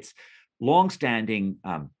that pits longstanding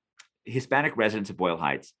Hispanic residents of Boyle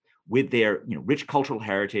Heights with their rich cultural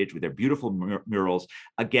heritage, with their beautiful murals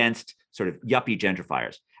against sort of yuppie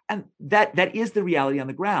gentrifiers. And that is the reality on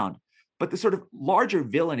the ground. But the sort of larger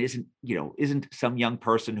villain isn't some young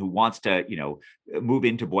person who wants to, move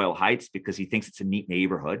into Boyle Heights because he thinks it's a neat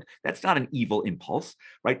neighborhood. That's not an evil impulse,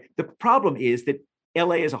 right? The problem is that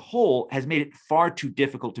LA as a whole has made it far too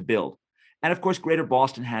difficult to build. And of course, Greater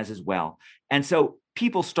Boston has as well. And so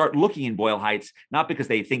people start looking in Boyle Heights, not because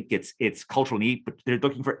they think it's cultural need, but they're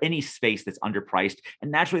looking for any space that's underpriced. And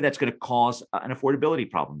naturally, that's going to cause an affordability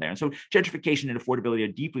problem there. And so gentrification and affordability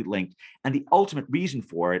are deeply linked. And the ultimate reason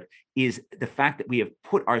for it is the fact that we have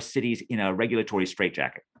put our cities in a regulatory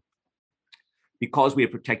straitjacket because we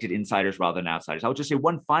have protected insiders rather than outsiders. I'll just say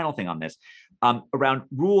one final thing on this around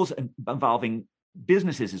rules involving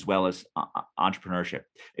businesses as well as entrepreneurship,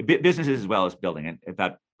 businesses as well as building, and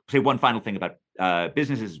about say one final thing about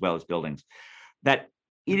businesses as well as buildings, that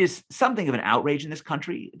it is something of an outrage in this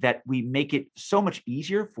country that we make it so much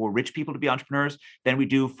easier for rich people to be entrepreneurs than we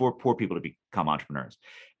do for poor people to become entrepreneurs.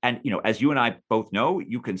 And, as you and I both know,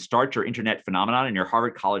 you can start your internet phenomenon in your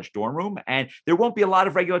Harvard College dorm room, and there won't be a lot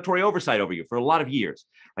of regulatory oversight over you for a lot of years.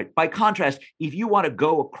 Right? By contrast, if you want to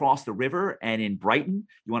go across the river and in Brighton,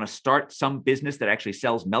 you want to start some business that actually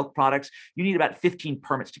sells milk products, you need about 15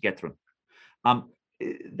 permits to get through.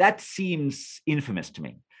 That seems infamous to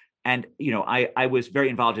me. And, I was very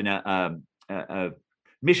involved in a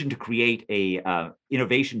mission to create a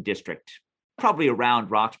innovation district, probably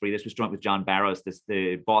around Roxbury. This was joint with John Barrows,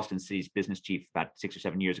 the Boston city's business chief, about 6 or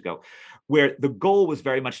 7 years ago, where the goal was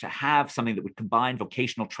very much to have something that would combine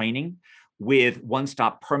vocational training with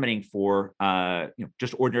one-stop permitting for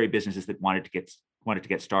just ordinary businesses that wanted to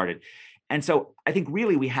get started. And so I think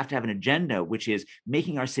really we have to have an agenda, which is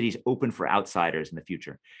making our cities open for outsiders in the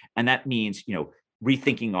future. And that means,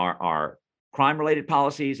 rethinking our crime-related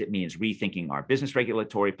policies. It means rethinking our business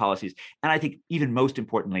regulatory policies. And I think even most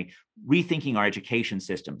importantly, rethinking our education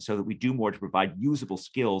system so that we do more to provide usable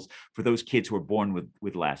skills for those kids who are born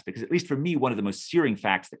with less. Because at least for me, one of the most searing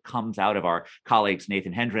facts that comes out of our colleagues,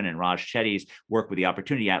 Nathan Hendren and Raj Chetty's work with the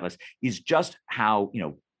Opportunity Atlas, is just how,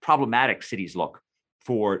 problematic cities look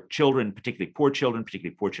for children, particularly poor children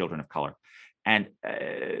of color. And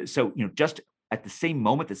so, just at the same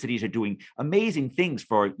moment that cities are doing amazing things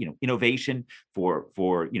for, innovation, for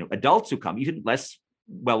adults who come, even less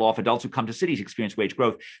well-off adults who come to cities experience wage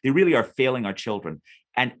growth, they really are failing our children.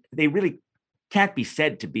 And they really can't be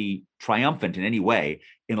said to be triumphant in any way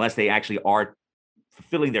unless they actually are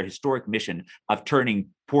fulfilling their historic mission of turning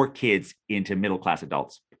poor kids into middle-class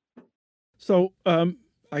adults. So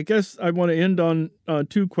I guess I want to end on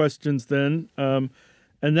two questions then.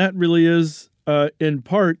 And that really is, in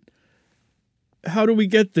part, how do we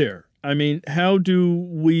get there? I mean, how do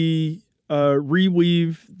we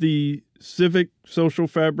reweave the civic, social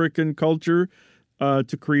fabric and culture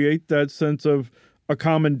to create that sense of a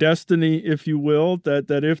common destiny, if you will, that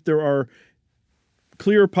if there are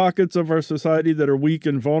clear pockets of our society that are weak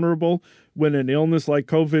and vulnerable, when an illness like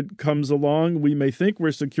COVID comes along, we may think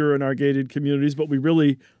we're secure in our gated communities, but we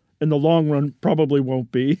really, in the long run, probably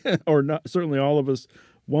won't be, or not. Certainly all of us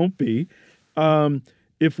won't be.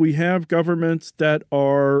 If we have governments that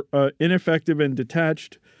are ineffective and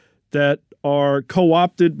detached, that are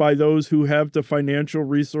co-opted by those who have the financial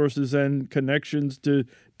resources and connections to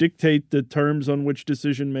dictate the terms on which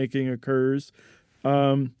decision-making occurs,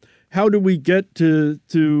 how do we get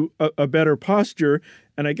to a better posture?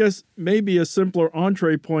 And I guess maybe a simpler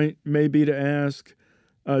entree point may be to ask,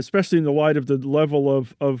 especially in the light of the level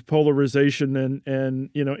of polarization and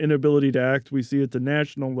inability to act we see at the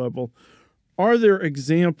national level, are there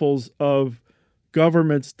examples of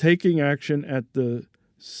governments taking action at the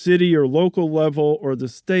city or local level or the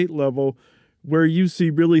state level where you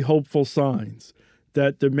see really hopeful signs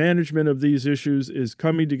that the management of these issues is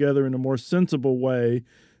coming together in a more sensible way,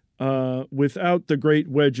 without the great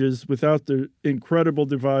wedges, without the incredible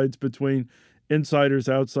divides between insiders,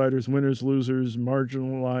 outsiders, winners, losers,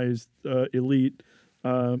 marginalized elite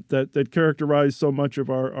that characterize so much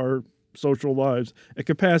of our social lives, a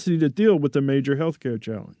capacity to deal with the major healthcare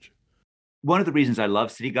challenge? One of the reasons I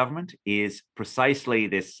love city government is precisely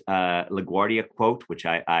this LaGuardia quote, which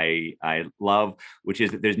I love, which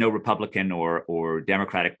is that there's no Republican or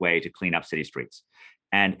Democratic way to clean up city streets.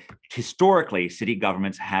 And historically, city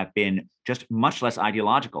governments have been just much less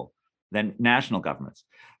ideological than national governments.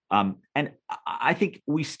 And I think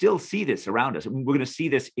we still see this around us. We're going to see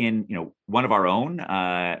this in, one of our own.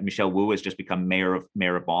 Michelle Wu has just become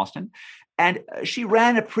mayor of Boston, and she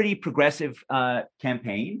ran a pretty progressive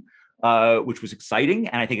campaign, which was exciting,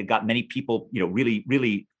 and I think it got many people,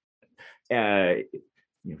 really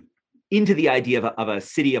into the idea of a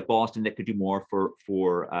city of Boston that could do more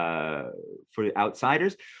for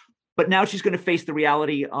outsiders. But now she's going to face the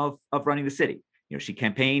reality of running the city. She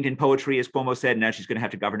campaigned in poetry, as Cuomo said, and now she's going to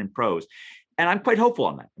have to govern in prose. And I'm quite hopeful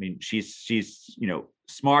on that. I mean, she's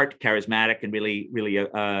smart, charismatic, and really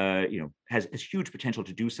has huge potential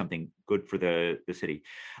to do something good for the city.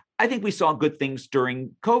 I think we saw good things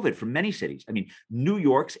during COVID from many cities. I mean, New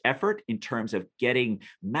York's effort in terms of getting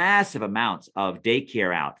massive amounts of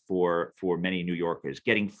daycare out for many New Yorkers,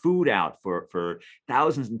 getting food out for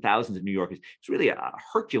thousands and thousands of New Yorkers, it's really a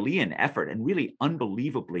Herculean effort and really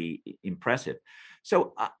unbelievably impressive.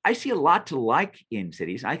 So I see a lot to like in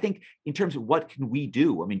cities. I think in terms of what can we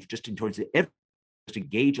do, I mean, just in terms of to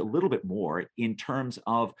engage a little bit more in terms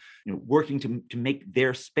of working to make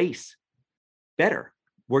their space better,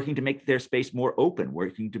 working to make their space more open,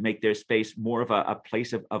 working to make their space more of a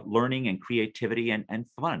place of learning and creativity and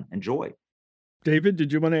fun and joy. David,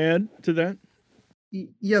 did you want to add to that?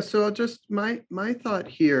 Yeah, so I'll just, my thought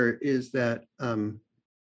here is that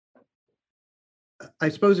I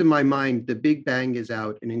suppose in my mind, the big bang is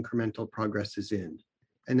out and incremental progress is in.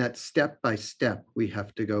 And that step by step, we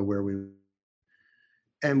have to go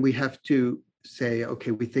and we have to say,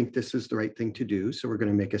 okay, we think this is the right thing to do. So we're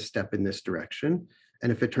going to make a step in this direction.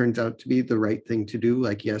 And if it turns out to be the right thing to do,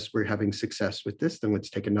 like, yes, we're having success with this, then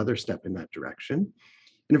let's take another step in that direction.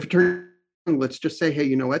 And if it turns out, let's just say, hey,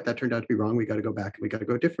 you know what, that turned out to be wrong. We got to go back and we got to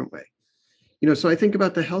go a different way. So I think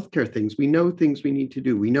about the healthcare things. We know things we need to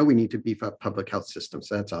do. We know we need to beef up public health systems.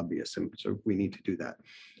 So that's obvious. And so we need to do that.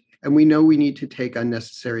 And we know we need to take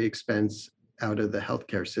unnecessary expense out of the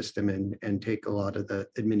healthcare system and take a lot of the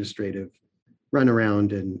administrative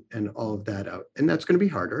runaround and all of that out. And that's going to be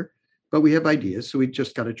harder, but we have ideas. So we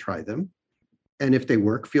just got to try them. And if they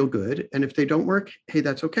work, feel good. And if they don't work, hey,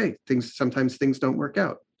 that's okay. Sometimes things don't work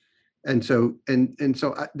out. And so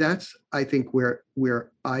that's, I think,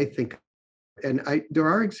 where I think, and there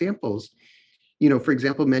are examples, for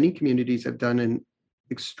example, many communities have done an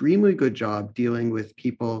extremely good job dealing with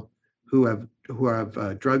people who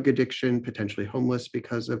have drug addiction, potentially homeless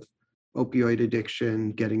because of opioid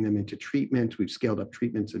addiction, getting them into treatment. We've scaled up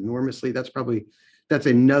treatments enormously. That's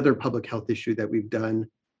another public health issue that we've done.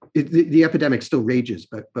 The epidemic still rages,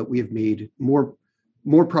 but we have made more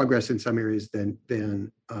progress in some areas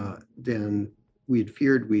than we had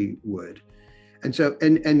feared we would. And so,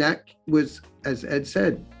 and that was, as Ed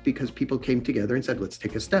said, because people came together and said, let's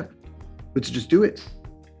take a step. Let's just do it.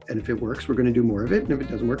 And if it works, we're going to do more of it. And if it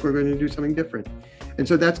doesn't work, we're going to do something different. And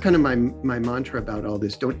so that's kind of my mantra about all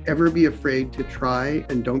this. Don't ever be afraid to try,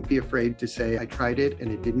 and don't be afraid to say, I tried it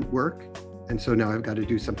and it didn't work. And so now I've got to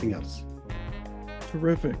do something else.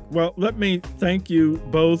 Terrific. Well, let me thank you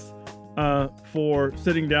both for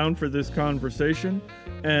sitting down for this conversation,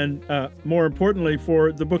 and more importantly,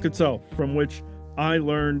 for the book itself, from which I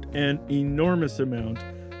learned an enormous amount.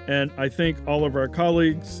 And I think all of our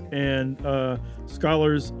colleagues and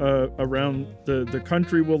scholars around the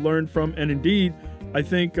country will learn from, and indeed, I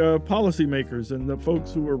think policymakers and the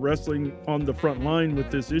folks who are wrestling on the front line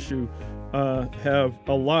with this issue have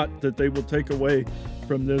a lot that they will take away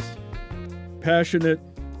from this passionate,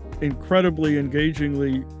 incredibly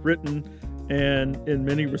engagingly written, and in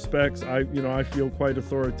many respects, I feel quite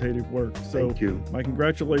authoritative work. So thank you. My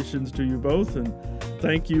congratulations to you both, and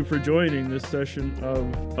thank you for joining this session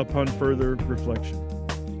of Upon Further Reflection.